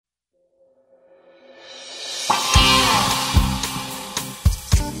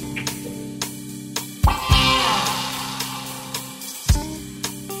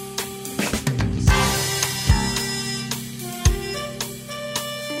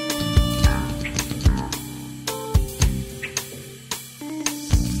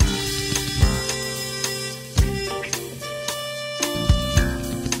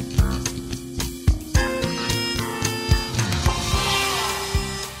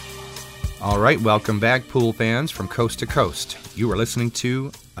All right, welcome back, pool fans from coast to coast. You are listening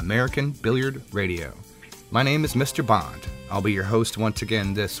to American Billiard Radio. My name is Mr. Bond. I'll be your host once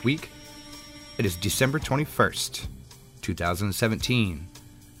again this week. It is December 21st, 2017.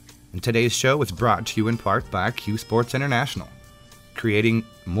 And today's show is brought to you in part by Q Sports International, creating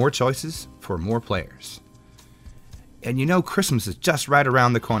more choices for more players. And you know, Christmas is just right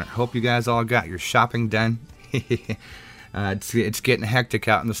around the corner. Hope you guys all got your shopping done. It's getting hectic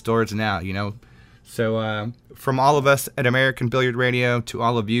out in the stores now, you know. So from all of us at American Billiard Radio to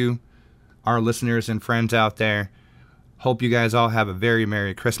all of you, our listeners and friends out there, hope you guys all have a very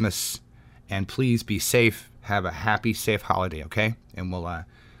Merry Christmas. And please be safe. Have a happy, safe holiday, okay? And we'll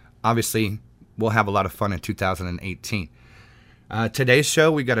have a lot of fun in 2018. Today's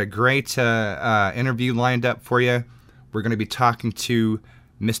show, we got a great interview lined up for you. We're going to be talking to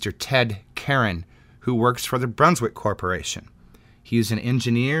Mr. Ted Caron, who works for the Brunswick Corporation. He's an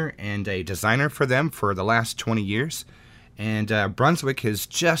engineer and a designer for them for the last 20 years. And Brunswick is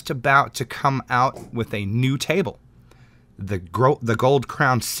just about to come out with a new table, the Gold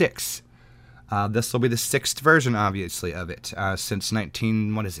Crown 6. This will be the sixth version, obviously, of it, since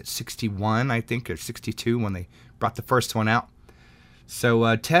 61, I think, or 62, when they brought the first one out.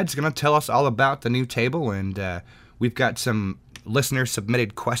 So Ted's going to tell us all about the new table, and we've got some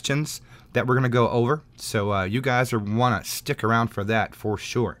listener-submitted questions that we're going to go over. So you guys want to stick around for that for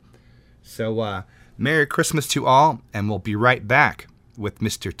sure. So Merry Christmas to all, and we'll be right back with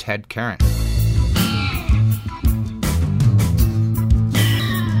Mr. Ted Caron.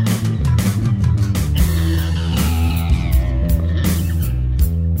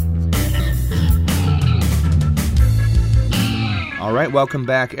 All right, welcome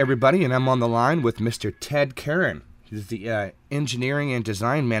back, everybody, and I'm on the line with Mr. Ted Caron. He's the engineering and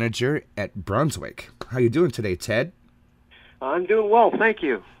design manager at Brunswick. How you doing today, Ted? I'm doing well, thank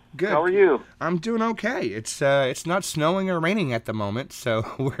you. Good. How are you? I'm doing okay. It's not snowing or raining at the moment, so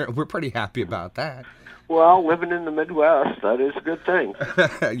we're pretty happy about that. Well, living in the Midwest, that is a good thing.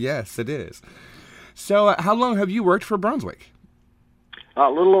 Yes, it is. So how long have you worked for Brunswick? A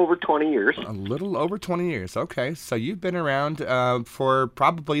little over 20 years. A little over 20 years. Okay, so you've been around for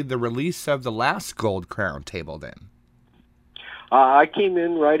probably the release of the last Gold Crown table then. I came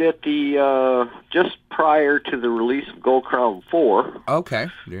in right at the, just prior to the release of Gold Crown 4. Okay,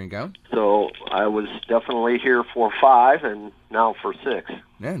 there you go. So I was definitely here for 5 and now for 6.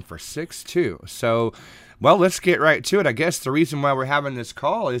 And for 6 too. So, well, let's get right to it. I guess the reason why we're having this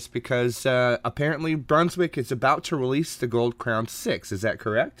call is because apparently Brunswick is about to release the Gold Crown 6. Is that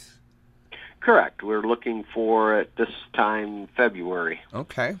correct? Correct. We're looking for at this time February.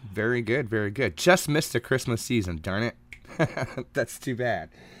 Okay, very good, very good. Just missed the Christmas season, darn it. That's too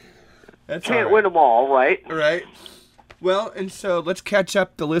bad. Can't win them all, right? Right. Well, and so let's catch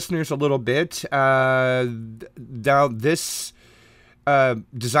up the listeners a little bit. Now, this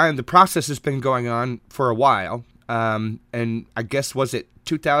design, the process has been going on for a while. And I guess, was it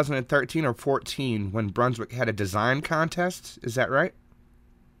 2013 or 14 when Brunswick had a design contest? Is that right?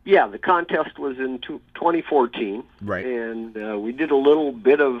 Yeah, the contest was in 2014. Right. And we did a little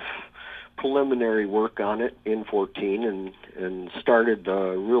bit of preliminary work on it in 14 and started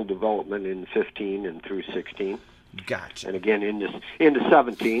the real development in 15 and through 16. Gotcha. And again into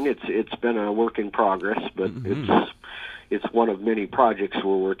 17, it's been a work in progress, but it's one of many projects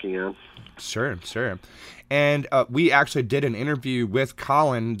we're working on. Sure. And we actually did an interview with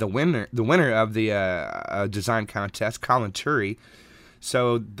Colin, the winner of the design contest, Colin Turi.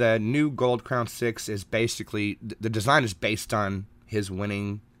 So the new Gold Crown 6 is basically, the design is based on his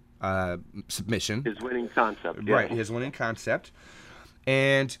winning submission. His winning concept, yeah. Right, his winning concept.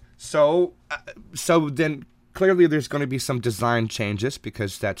 And so then clearly there's going to be some design changes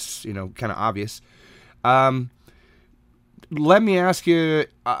because that's, kind of obvious. Let me ask you,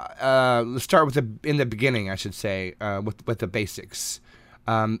 let's start with in the beginning, I should say, with the basics.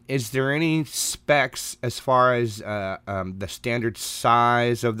 Is there any specs as far as the standard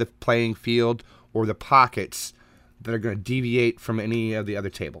size of the playing field or the pockets that are going to deviate from any of the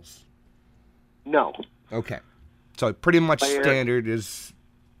other tables? No. Okay. So pretty much standard is,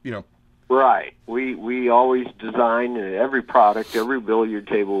 Right. We always design every product, every billiard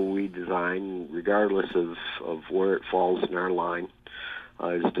table we design, regardless of where it falls in our line,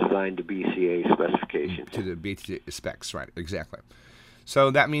 is designed to BCA specifications. To the BCA specs, right, exactly.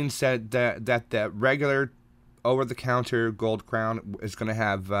 So that means that the regular over-the-counter Gold Crown is going to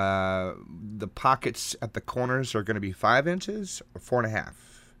have the pockets at the corners are going to be 5 inches or 4.5?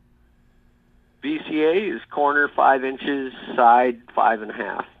 BCA is corner 5 inches, side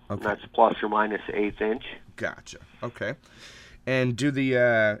 5.5. Okay. And that's plus or minus 1/8 inch. Gotcha. Okay. And do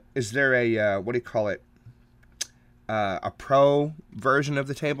the is there a what do you call it? A pro version of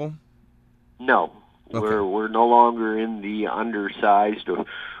the table? No, Okay. we're no longer in the undersized or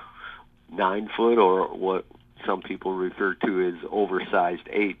 9 foot, or what some people refer to as oversized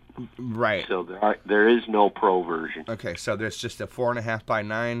 8. Right. So there is no pro version. Okay, so there's just a 4.5 by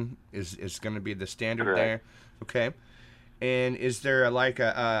 9 is going to be the standard Correct. there. Okay. And is there like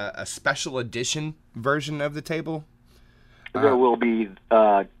a special edition version of the table? There will be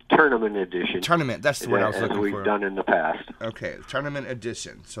tournament edition. Tournament, that's the word I was as looking we've for. done in the past. Okay, tournament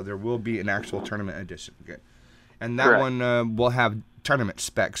edition. So there will be an actual tournament edition. Good. And that Correct. one will have tournament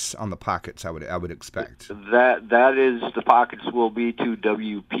specs on the pockets, I would expect. That is, the pockets will be to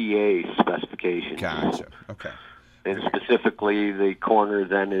WPA specifications. Gotcha. Okay. And specifically, the corner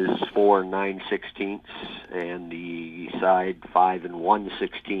then is 4 9/16, and the side 5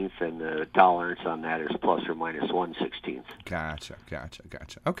 1/16, and the tolerance on that is plus or minus 1/16. Gotcha.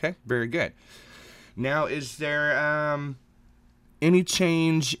 Okay, very good. Now, is there any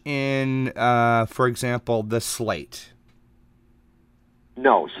change in, for example, the slate?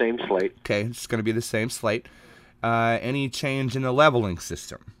 No, same slate. Okay, it's going to be the same slate. Any change in the leveling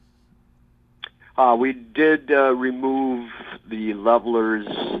system? We did remove the levelers,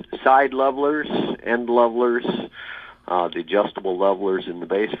 side levelers, end levelers, the adjustable levelers in the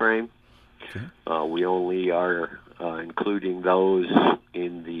base frame. Okay. We only are including those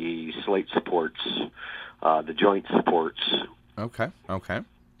in the slate supports, the joint supports. Okay.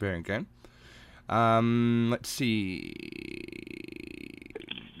 Very good. Let's see.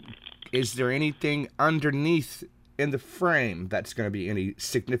 Is there anything underneath in the frame that's going to be any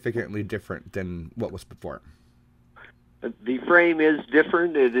significantly different than what was before? The frame is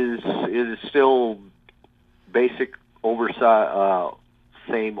different. It is still basic oversize,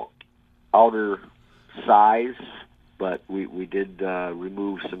 same outer size, but we did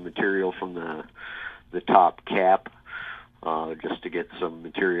remove some material from the top cap just to get some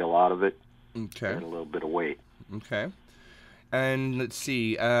material out of it. Okay. And a little bit of weight. Okay. And let's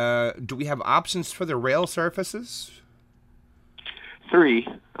see. Do we have options for the rail surfaces? 3,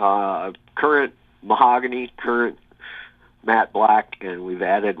 current mahogany, current matte black, and we've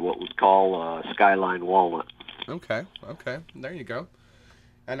added what we call skyline walnut. Okay. There you go.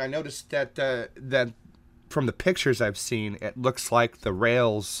 And I noticed that that from the pictures I've seen, it looks like the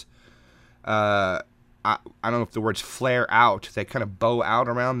rails. I don't know if the words flare out. They kind of bow out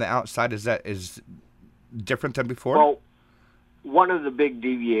around the outside. Is different than before? Well, one of the big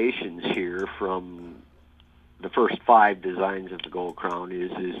deviations here from the first 5 designs of the Gold Crown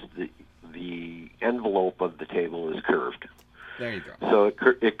is the envelope of the table is curved. There you go. So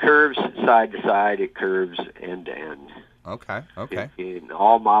it curves side to side. It curves end to end. Okay. In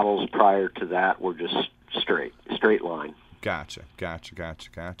all models prior to that were just straight line. Gotcha.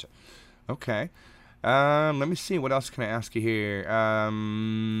 Okay. Let me see. What else can I ask you here?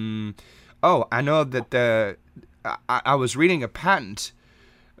 Oh, I know that I was reading a patent,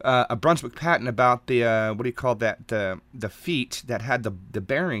 a Brunswick patent about the what do you call that? The feet that had the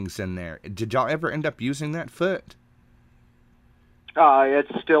bearings in there. Did y'all ever end up using that foot?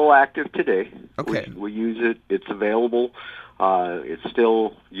 It's still active today. Okay. We use it. It's available. It's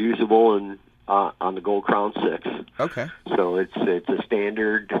still usable on the Gold Crown 6. Okay. So it's a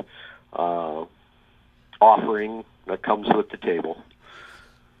standard offering that comes with the table.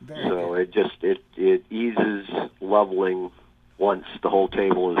 Very So good. it eases leveling once the whole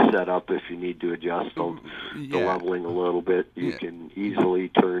table is set up. If you need to adjust the leveling a little bit, you can easily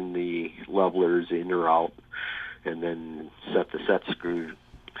turn the levelers in or out, and then set the set screw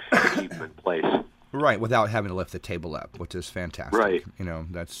to keep them in place. Right, without having to lift the table up, which is fantastic. Right. You know,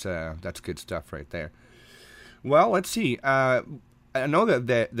 that's good stuff right there. Well, let's see. I know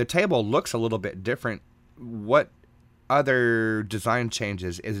that the table looks a little bit different. What other design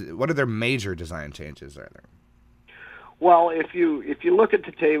changes what other major design changes are there? Well, if you look at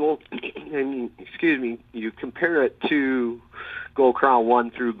the table and you compare it to Gold Crown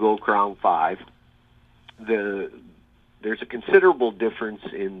 1 through Gold Crown 5, there's a considerable difference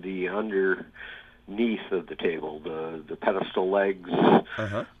in the underneath of the table, the pedestal legs,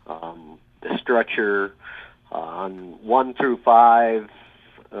 the stretcher. On 1 through 5,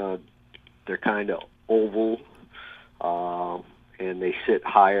 they're kind of oval, and they sit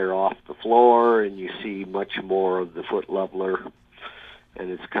higher off the floor, and you see much more of the foot leveler,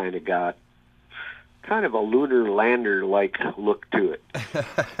 and it's kind of got kind of a lunar lander-like look to it.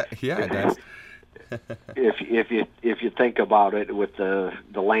 Yeah, it does. if you think about it, with the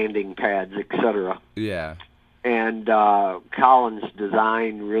landing pads, etc. Yeah. And Collins'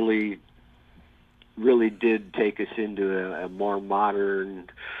 design really really did take us into a more modern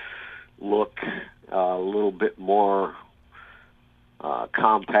look, a little bit more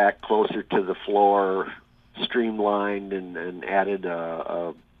compact, closer to the floor, streamlined, and added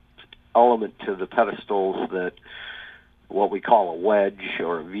a element to the pedestals that what we call a wedge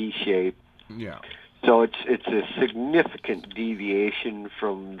or a V shape. Yeah. So it's a significant deviation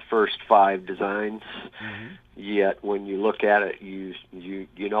from the first 5 designs. Mm-hmm. Yet when you look at it, you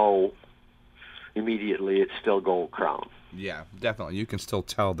know immediately it's still Gold Crown. Yeah, definitely. You can still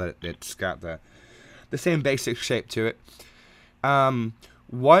tell that it's got the same basic shape to it.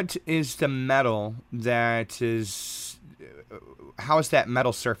 What is the metal that is? How is that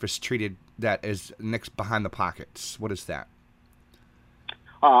metal surface treated? That is next behind the pockets. What is that?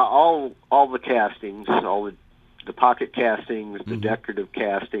 All the castings, all the pocket castings, the decorative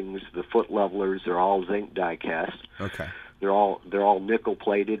castings, the foot levelers are all zinc die cast. Okay. They're all nickel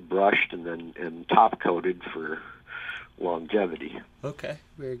plated, brushed, and top coated for longevity. Okay,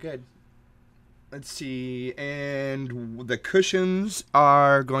 very good. Let's see, and the cushions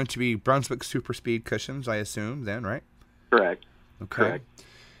are going to be Brunswick Super Speed cushions, I assume. Then, right? Correct. Okay. Correct.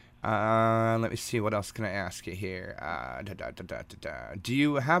 Let me see. What else can I ask you here? Do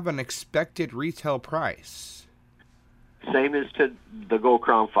you have an expected retail price? Same as to the Gold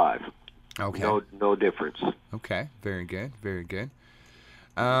Crown 5. Okay. No difference. Okay. Very good. Very good.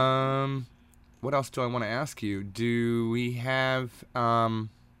 What else do I want to ask you? Do we have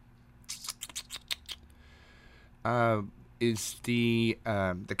is the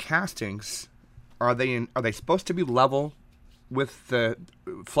castings, are they supposed to be level with the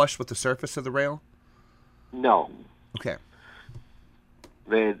flush with the surface of the rail? No. Okay.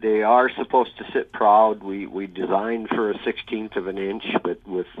 They are supposed to sit proud. We designed for a 1/16 of an inch, but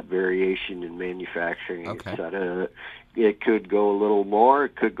with variation in manufacturing, Okay. etc. It could go a little more.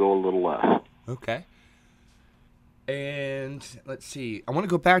 It could go a little less. Okay. And let's see. I want to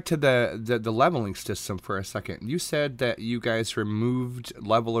go back to the leveling system for a second. You said that you guys removed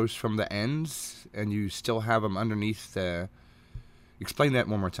levelers from the ends, and you still have them underneath the. Explain that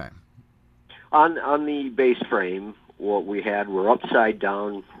one more time. On the base frame, what we had were upside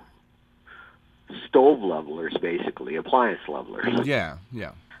down stove levelers, basically appliance levelers. Yeah.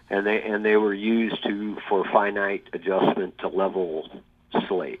 And they were used for finite adjustment to level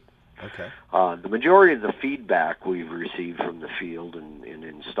slate. Okay. The majority of the feedback we've received from the field and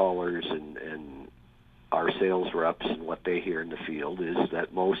installers and our sales reps and what they hear in the field is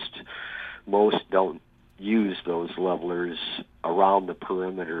that most don't use those levelers around the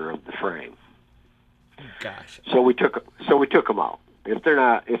perimeter of the frame. Gosh. So we took them out. If they're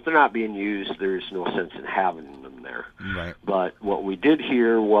not being used, there's no sense in having them there. Right. But what we did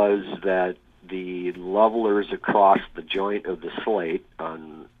hear was that the levelers across the joint of the slate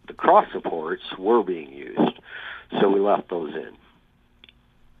on the cross supports were being used, so we left those in.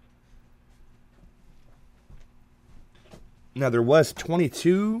 Now, there was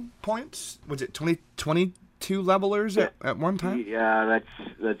 22 points? Was it 22 levelers at one time? Yeah,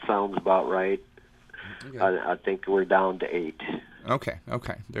 that sounds about right. Okay. I think we're down to 8. Okay,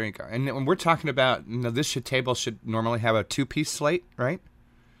 there you go. And when we're talking about, this table should normally have a 2-piece slate, right?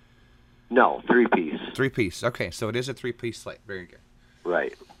 No, 3-piece. 3-piece. Okay, so it is a 3-piece slate. Very good.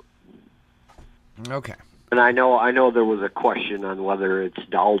 Right. Okay. And I know there was a question on whether it's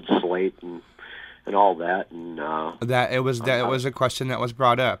doweled slate and all that, and that was a question that was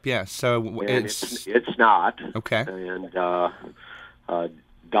brought up. Yeah. So it's not. Okay. And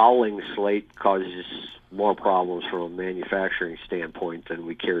doweling slate causes more problems from a manufacturing standpoint than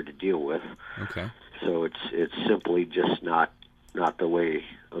we care to deal with. Okay. So it's simply just not the way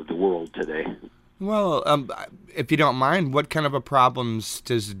of the world today. Well, if you don't mind, what kind of a problems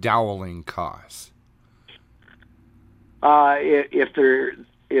does doweling cause?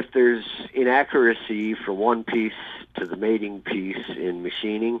 If there's inaccuracy from one piece to the mating piece in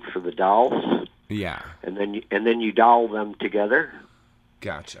machining for the dowels, yeah, and then you dowel them together.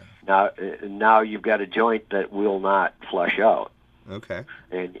 Gotcha. Now you've got a joint that will not flush out. Okay.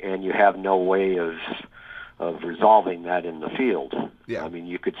 And you have no way of resolving that in the field. Yeah. I mean,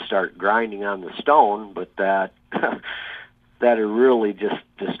 you could start grinding on the stone, but that really just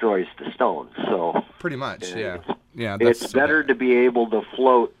destroys the stone. So pretty much, yeah. It's better to be able to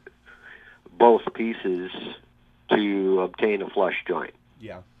float both pieces to obtain a flush joint.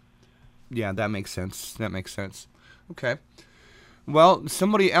 Yeah. Yeah, that makes sense. Okay. Well,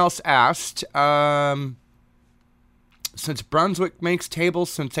 somebody else asked, since Brunswick makes tables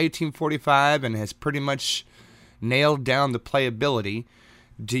since 1845 and has pretty much nailed down the playability,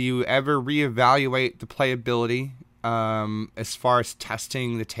 do you ever reevaluate the playability as far as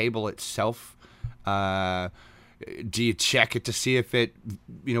testing the table itself Do you check it to see if it,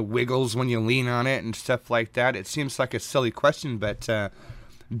 wiggles when you lean on it and stuff like that? It seems like a silly question, but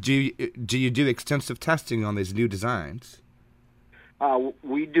do you do extensive testing on these new designs?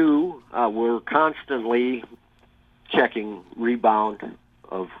 We do. We're constantly checking rebound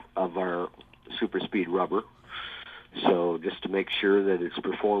of our super speed rubber. So just to make sure that it's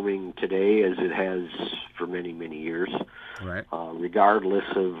performing today as it has for many, many years, right? Regardless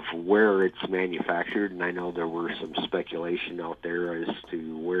of where it's manufactured. And I know there were some speculation out there as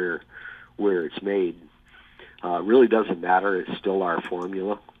to where it's made. Really doesn't matter. It's still our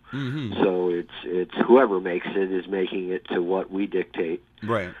formula. Mm-hmm. So it's whoever makes it is making it to what we dictate.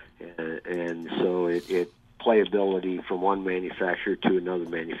 Right. And so it playability from one manufacturer to another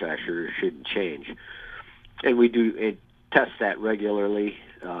manufacturer shouldn't change. And we do test that regularly.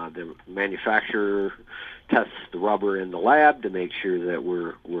 The manufacturer tests the rubber in the lab to make sure that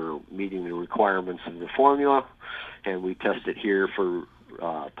we're meeting the requirements of the formula, and we test it here for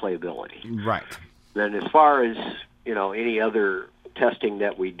playability. Right. Then as far as any other testing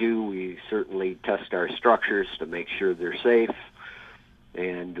that we do, we certainly test our structures to make sure they're safe,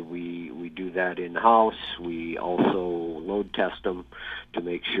 and we do that in-house. We also load test them to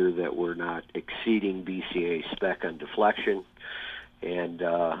make sure that we're not exceeding BCA spec on deflection. And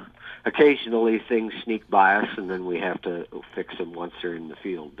occasionally things sneak by us, and then we have to fix them once they're in the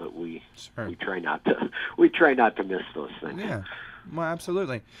field. But we try not to miss those things. Yeah, well,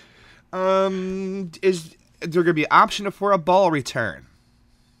 absolutely. Is there going to be an option for a ball return?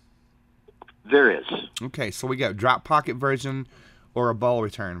 There is. Okay, so we got drop pocket version or a ball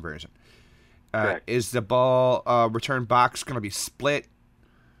return version. Correct. Is the ball return box going to be split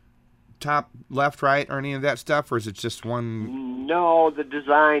top, left, right, or any of that stuff, or is it just one? No, the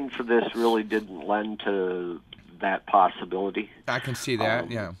design for this really didn't lend to that possibility. I can see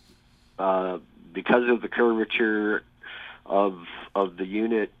that, yeah. Because of the curvature of the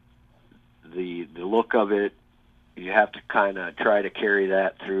unit, the look of it, you have to kind of try to carry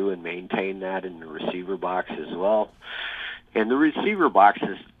that through and maintain that in the receiver box as well. And the receiver box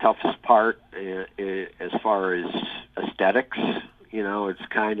is the toughest part as far as aesthetics. It's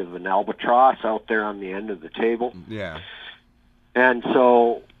kind of an albatross out there on the end of the table. Yeah. And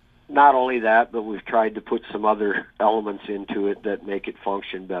so not only that, but we've tried to put some other elements into it that make it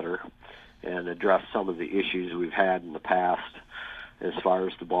function better and address some of the issues we've had in the past as far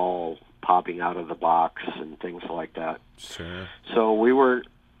as the ball popping out of the box and things like that. Sure. So we were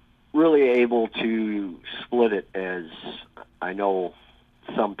really able to split it as I know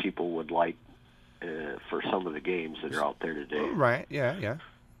some people would like for some of the games that are out there today. Right. Yeah.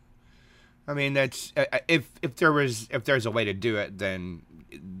 I mean, that's if there's a way to do it, then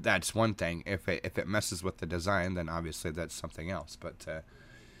that's one thing. If it messes with the design, then obviously that's something else. But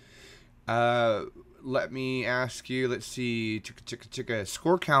let me ask you. Let's see.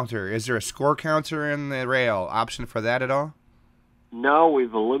 Score counter. Is there a score counter in the rail? Option for that at all? No,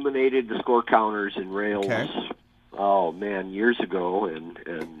 we've eliminated the score counters in rails. Okay. Oh man, years ago, and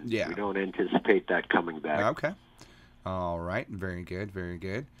yeah. We don't anticipate that coming back. Okay. All right. Very good. Very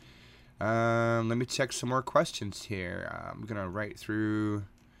good. Let me check some more questions here. I'm gonna write through.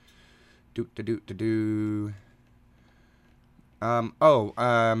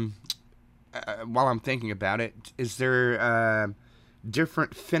 While I'm thinking about it, is there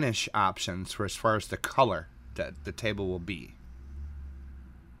different finish options for as far as the color that the table will be?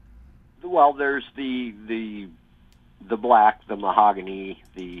 Well, there's the black, the mahogany,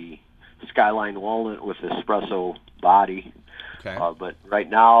 the skyline walnut with espresso body. Okay. But right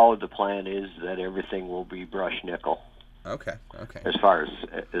now, the plan is that everything will be brushed nickel. Okay. As far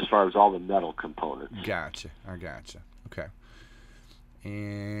as all the metal components. Gotcha. I gotcha. Okay.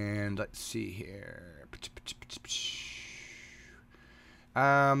 And let's see here.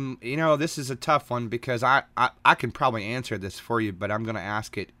 This is a tough one because I can probably answer this for you, but I'm going to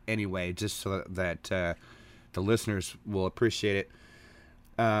ask it anyway, just so that the listeners will appreciate it.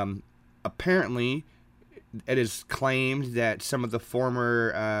 Apparently, it is claimed that some of the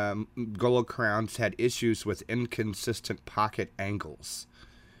former Golo Crowns had issues with inconsistent pocket angles,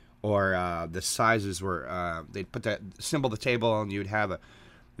 or the sizes were they'd put that symbol the table and you'd have a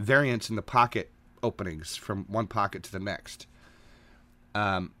variance in the pocket openings from one pocket to the next.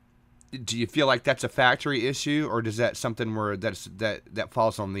 Do you feel like that's a factory issue, or does that something where that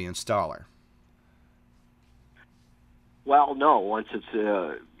falls on the installer? Well, no. Once it's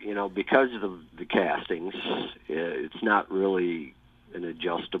because of the castings, it's not really an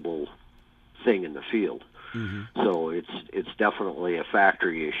adjustable thing in the field. Mm-hmm. So it's definitely a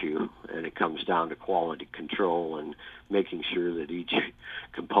factory issue, and it comes down to quality control and making sure that each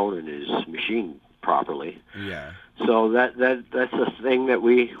component is machine properly. Yeah. So that's a thing that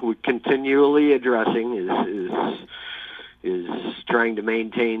we continually addressing is trying to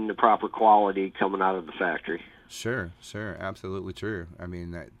maintain the proper quality coming out of the factory. Sure, absolutely true. I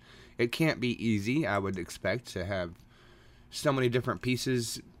mean, that it can't be easy. I would expect to have so many different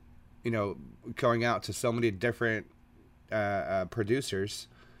pieces, going out to so many different producers,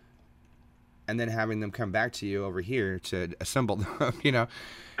 and then having them come back to you over here to assemble them.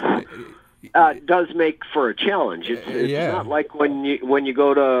 It does make for a challenge. It's not like when you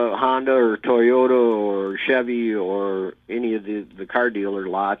go to Honda or Toyota or Chevy or any of the car dealer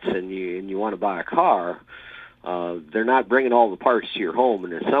lots and you want to buy a car. They're not bringing all the parts to your home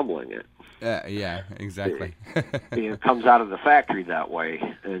and assembling it. Yeah, exactly. It comes out of the factory that way,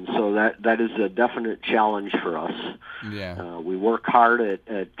 and so that is a definite challenge for us. Yeah. We work hard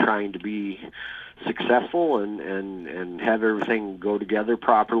at trying to be successful and have everything go together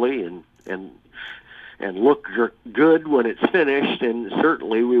properly and look good when it's finished, and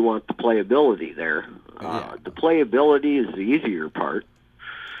certainly we want the playability there. The playability is the easier part.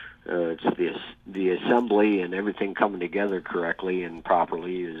 It's the assembly and everything coming together correctly and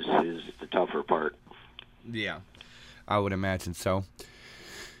properly is the tougher part. Yeah, I would imagine so.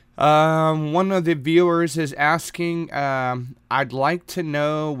 One of the viewers is asking, I'd like to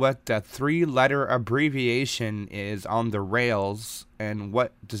know what the 3-letter abbreviation is on the rails and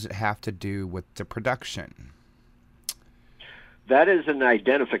what does it have to do with the production? That is an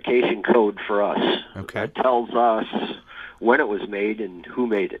identification code for us. Okay. It tells us when it was made and who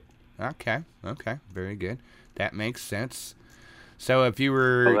made it. Okay, very good. That makes sense. So if you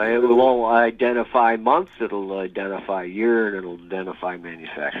were... It will identify month, it'll identify year, and it'll identify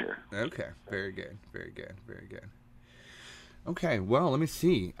manufacturer. Okay, very good. Okay, well, let me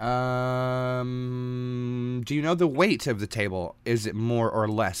see. Do you know the weight of the table? Is it more or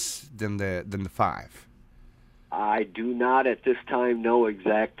less than the 5? I do not at this time know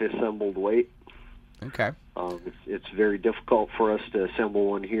exact assembled weight. Okay. It's very difficult for us to assemble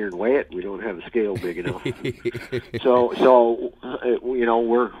one here and weigh it. We don't have a scale big enough. so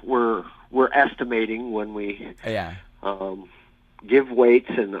we're estimating when we give weights,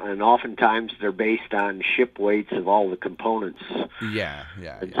 and oftentimes they're based on ship weights of all the components. Yeah.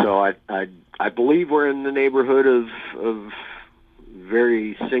 So I believe we're in the neighborhood of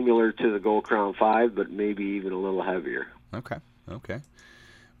very similar to the Gold Crown 5, but maybe even a little heavier. Okay.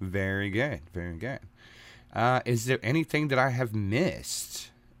 Very good. Is there anything that I have missed?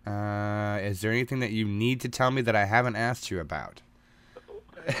 Is there anything that you need to tell me that I haven't asked you about?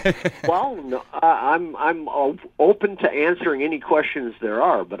 Well, no, I'm open to answering any questions there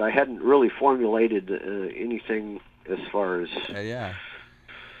are, but I hadn't really formulated anything as far as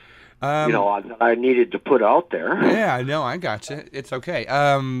I needed to put out there. Yeah, no, I gotcha. It's okay.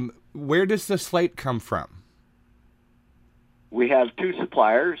 Where does the slate come from? We have 2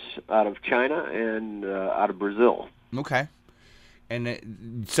 suppliers out of China and out of Brazil. Okay.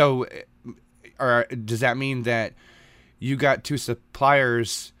 And so does that mean that you got 2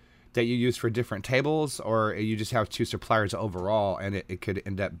 suppliers that you use for different tables, or you just have 2 suppliers overall and it could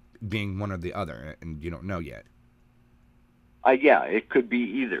end up being one or the other and you don't know yet? Yeah, it could be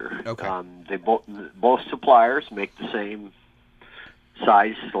either. Okay. They both suppliers make the same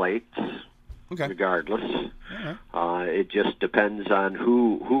size slates. Okay. Regardless, right. It just depends on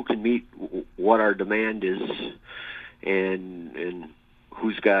who can meet what our demand is, and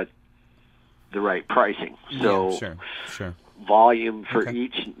who's got the right pricing. So, sure. Volume for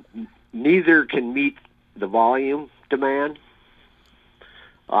each. Neither can meet the volume demand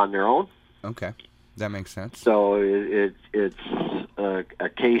on their own. Okay, that makes sense. So it's a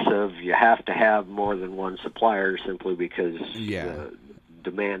case of you have to have more than one supplier simply because.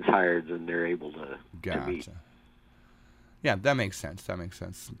 Demand's higher than they're able to meet. Yeah, that makes sense. In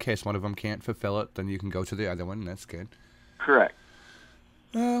case one of them can't fulfill it, then you can go to the other one. That's good. Correct.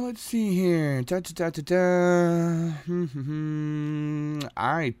 Let's see here.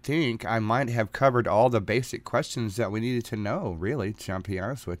 I think I might have covered all the basic questions that we needed to know, really, to be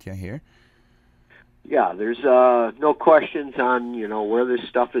honest with you here. Yeah, there's no questions on, where this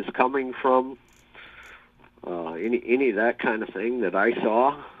stuff is coming from. Any of that kind of thing that I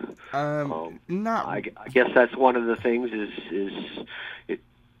saw. Not. I guess that's one of the things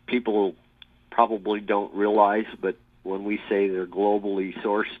people probably don't realize, but when we say they're globally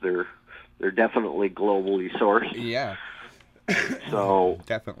sourced, they're definitely globally sourced. Yeah. So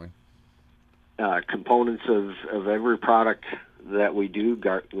definitely. Components of every product that we do,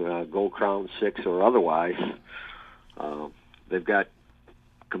 Gold Crown 6 or otherwise, they've got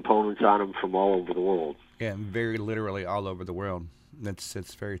components on them from all over the world. Yeah, very literally all over the world. That's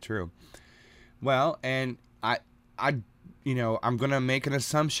very true. Well, and I, I'm going to make an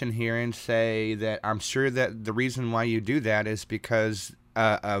assumption here and say that I'm sure that the reason why you do that is because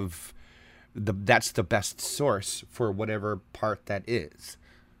of that's the best source for whatever part that is.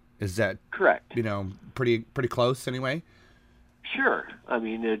 Is that Correct? Pretty close anyway? Sure. I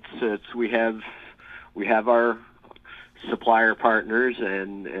mean, it's we have our supplier partners,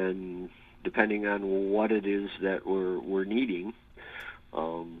 and depending on what it is that we're needing,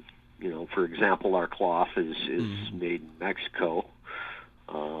 for example, our cloth is made in Mexico,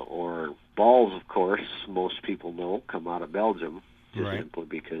 or balls, of course, most people know come out of Belgium, just right. simply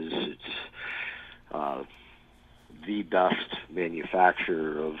because it's the best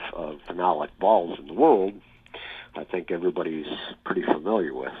manufacturer of phenolic balls in the world. I think everybody's pretty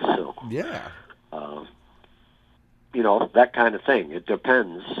familiar with. So yeah, that kind of thing. It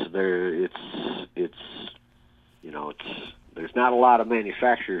depends. There's not a lot of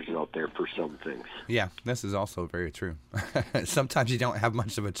manufacturers out there for some things. Yeah, this is also very true. Sometimes you don't have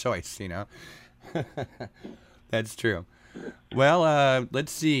much of a choice, That's true. Well,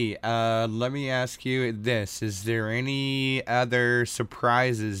 let's see. Let me ask you this. Is there any other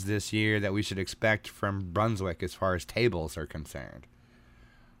surprises this year that we should expect from Brunswick as far as tables are concerned?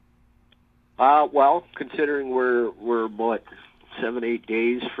 Well, considering we're what, 7-8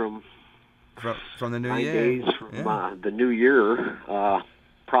 days from the new 9 year. days from the new year,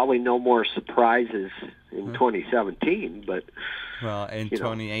 probably no more surprises in 2017, but well, in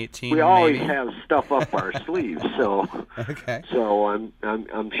 2018 we always maybe? have stuff up our sleeves, so okay. So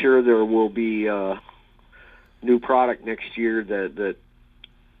I'm sure there will be new product next year that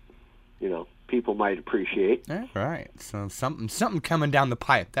people might appreciate. All right. So something coming down the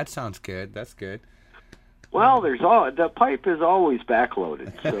pipe. That sounds good. That's good. Well, the pipe is always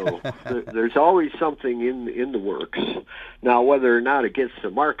backloaded, so there's always something in the works. Now, whether or not it gets to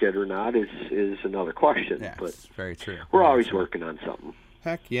market or not is another question. Yeah, but very true. We're always working on something.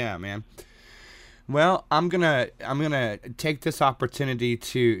 Heck yeah, man. Well, I'm gonna take this opportunity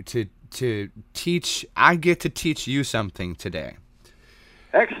to teach. I get to teach you something today.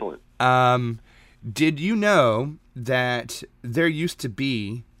 Excellent. Did you know that there used to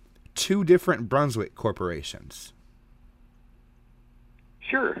be 2 different Brunswick corporations?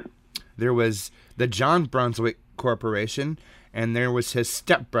 Sure. There was the John Brunswick Corporation, and there was his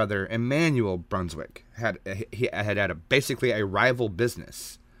stepbrother Emmanuel Brunswick. He had basically a rival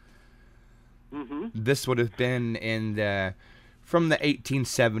business. Mm-hmm. This would have been from the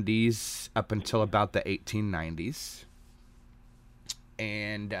 1870s up until about the 1890s,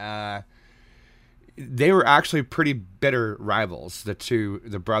 and they were actually pretty bitter rivals.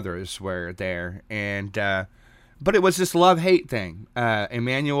 The brothers were there, and but it was this love-hate thing.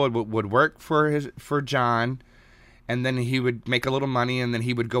 Emmanuel would work for John, and then he would make a little money, and then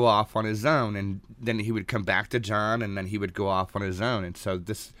he would go off on his own, and then he would come back to John, and then he would go off on his own, and so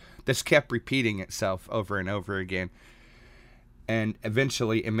this kept repeating itself over and over again. And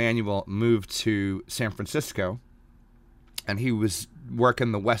eventually, Emmanuel moved to San Francisco, and he was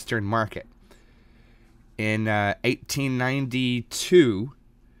working the Western market. In 1892,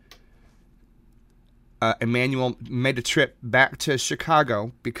 Emmanuel made a trip back to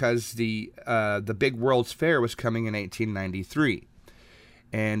Chicago because the big World's Fair was coming in 1893.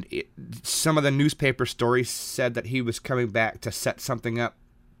 And some of the newspaper stories said that he was coming back to set something up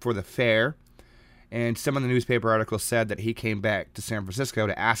for the fair. And some of the newspaper articles said that he came back to San Francisco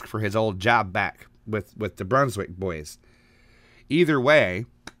to ask for his old job back with the Brunswick boys. Either way,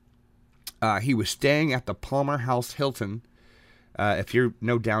 he was staying at the Palmer House Hilton. If you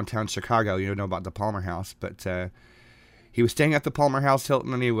know downtown Chicago, you know about the Palmer House. But he was staying at the Palmer House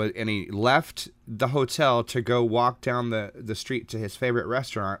Hilton, and he left the hotel to go walk down the street to his favorite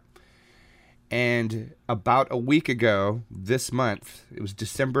restaurant. And about a week ago, this month, it was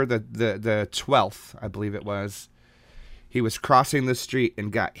December the 12th, I believe it was, he was crossing the street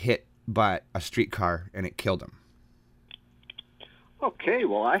and got hit by a streetcar, and it killed him. Okay,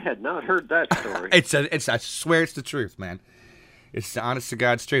 well, I had not heard that story. I swear it's the truth, man. It's the honest to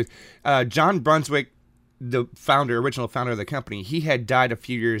God's truth. John Brunswick, the original founder of the company, he had died a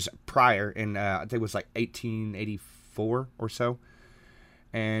few years prior in, I think it was like 1884 or so.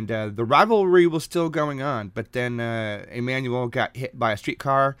 And the rivalry was still going on, but then Emmanuel got hit by a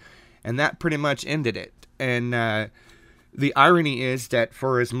streetcar, and that pretty much ended it. And the irony is that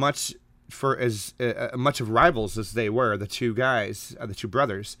for as much of rivals as they were, the two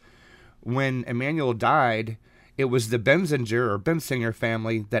brothers, when Emmanuel died, it was the Bensinger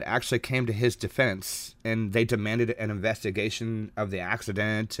family that actually came to his defense, and they demanded an investigation of the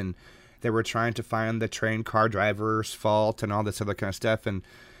accident, and they were trying to find the train car driver's fault and all this other kind of stuff. And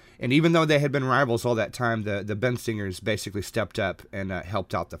And even though they had been rivals all that time, the Bensingers basically stepped up and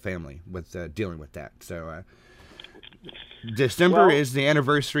helped out the family with dealing with that. So December is the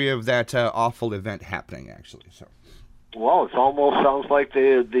anniversary of that awful event happening, actually. So. Well, it almost sounds like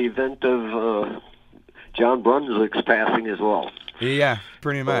the event of John Brunswick's passing as well. Yeah,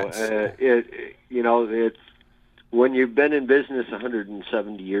 pretty much. So, it's when you've been in business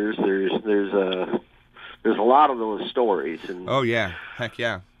 170 years, there's a lot of those stories. And oh yeah, heck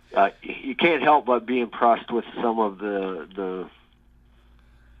yeah. You can't help but be impressed with some of the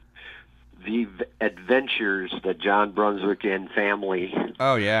adventures that John Brunswick and family.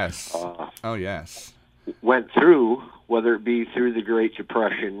 Oh yes. Went through, whether it be through the Great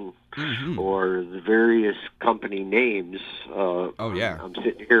Depression or the various company names. I'm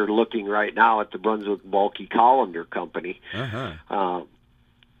sitting here looking right now at the Brunswick Bulky Colander Company. And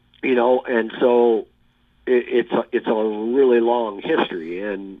so it's a really long history,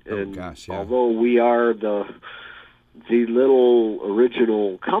 and although we are the little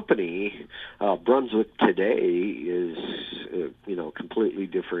original company, Brunswick today is completely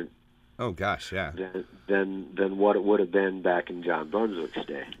different. Oh gosh, yeah. Than what it would have been back in John Brunswick's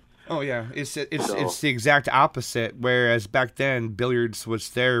day. Oh yeah, it's the exact opposite. Whereas back then, billiards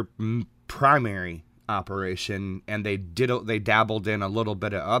was their primary operation, and they dabbled in a little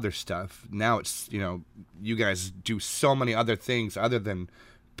bit of other stuff. Now it's you guys do so many other things other than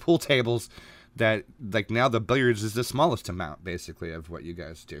pool tables that like now the billiards is the smallest amount basically of what you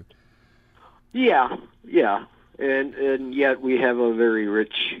guys do. Yeah, and yet we have a very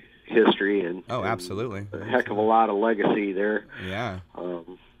rich history and absolutely a heck of a lot of legacy there. Yeah.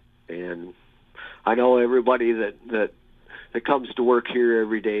 And I know everybody that comes to work here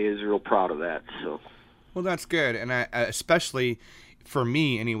every day is real proud of that. So. Well, that's good, and I especially for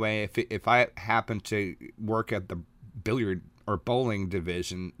me anyway. If I happen to work at the billiard or bowling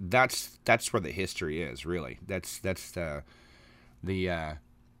division, that's where the history is. Really, that's the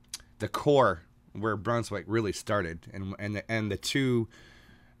core where Brunswick really started, and the two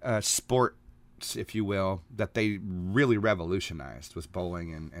sports, if you will, that they really revolutionized was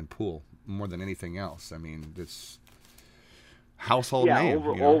bowling and pool more than anything else. I mean, it's household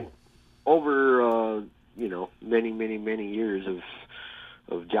name. Over many years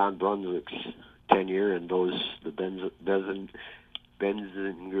of John Brunswick's tenure and the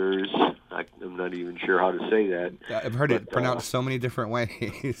Bensingers. I'm not even sure how to say that. I've heard it pronounced so many different ways.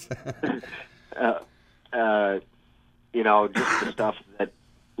 Just the stuff that,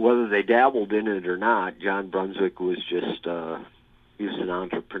 whether they dabbled in it or not, John Brunswick was just he was an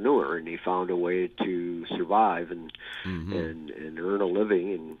entrepreneur, and he found a way to survive and earn a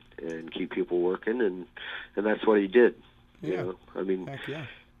living and keep people working, and that's what he did. Yeah. Heck yeah.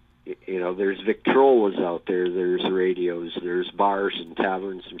 There's Victrolas out there, there's radios, there's bars and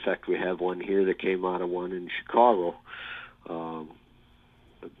taverns. In fact, we have one here that came out of one in Chicago. A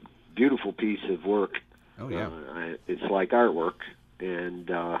beautiful piece of work. Oh yeah. It's like artwork. And,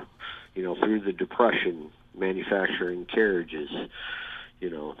 through the Depression, manufacturing carriages,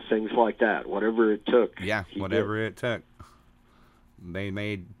 things like that, whatever it took. Yeah, whatever it took. They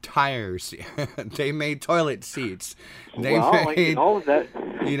made tires. They made toilet seats. That's all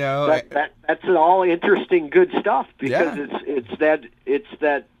interesting, good stuff, because it's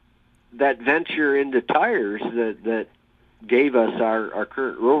that venture into tires that gave us our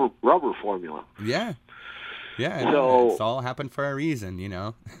current rubber formula. Yeah. Yeah, so it's all happened for a reason,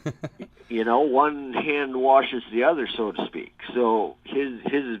 one hand washes the other, so to speak. So his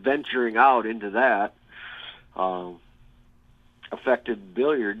venturing out into that affected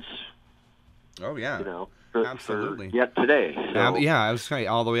billiards. Oh yeah, absolutely. For yet today. So. I was saying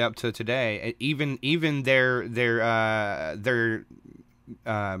all the way up to today. Even their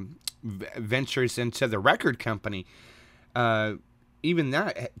ventures into the record company, even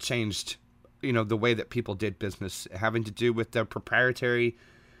that changed. The way that people did business, having to do with the proprietary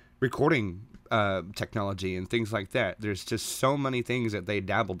recording technology and things like that. There's just so many things that they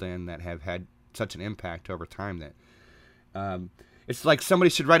dabbled in that have had such an impact over time that it's like somebody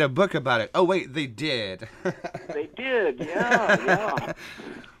should write a book about it. Oh wait, they did. They did, yeah.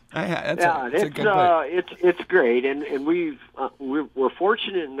 It's great, and we're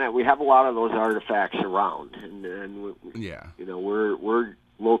fortunate in that we have a lot of those artifacts around, and we're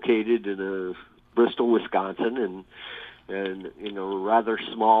located in Bristol, Wisconsin, and a rather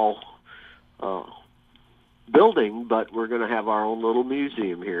small building, but we're going to have our own little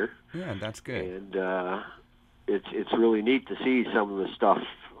museum here. Yeah, that's good. And it's really neat to see some of the stuff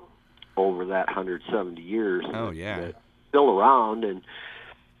over that 170 years. Oh yeah, that's still around, and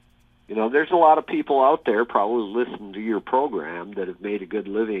there's a lot of people out there probably listening to your program that have made a good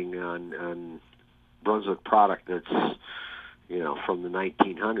living on Brunswick product that's, from the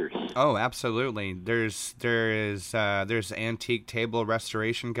 1900s. Oh, absolutely. There's antique table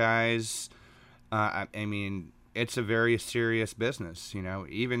restoration guys. I mean, it's a very serious business.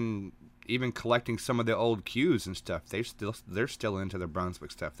 Even collecting some of the old cues and stuff. They're still into the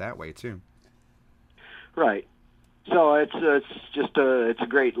Brunswick stuff that way too. Right. So it's a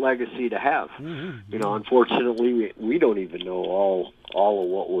great legacy to have. Mm-hmm. Unfortunately, we don't even know all of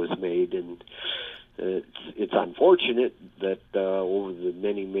what was made, and it's unfortunate that over the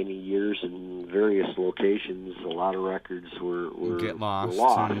many years in various locations, a lot of records were get lost. Were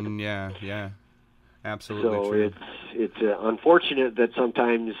lost. And yeah, absolutely. So true. it's unfortunate that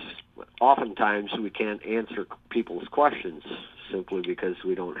oftentimes we can't answer people's questions simply because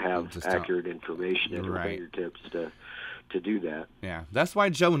we don't have accurate information at our fingertips to do that. Yeah, that's why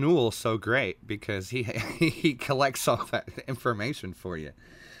Joe Newell's so great, because he collects all that information for you.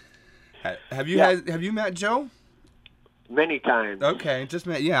 Have you met Joe? Many times. Okay, just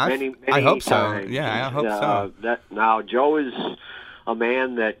met. Yeah, many I hope times. so. Yeah, I hope so. Now Joe is a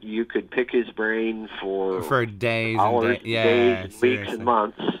man that you could pick his brain for days, hours, days, weeks, and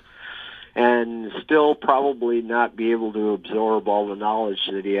months, and still probably not be able to absorb all the knowledge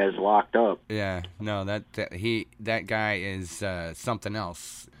that he has locked up. Yeah, no, that guy is something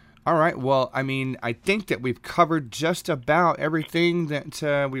else. All right, well, I mean, I think that we've covered just about everything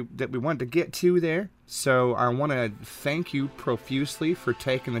that we wanted to get to there. So I want to thank you profusely for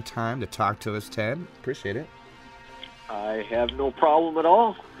taking the time to talk to us, Ted. Appreciate it. I have no problem at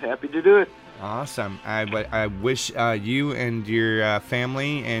all. Happy to do it. Awesome. I wish you and your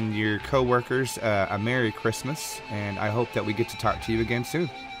family and your coworkers a Merry Christmas, and I hope that we get to talk to you again soon.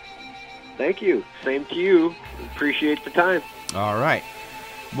 Thank you. Same to you. Appreciate the time. All right.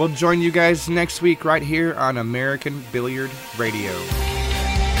 We'll join you guys next week right here on American Billiard Radio.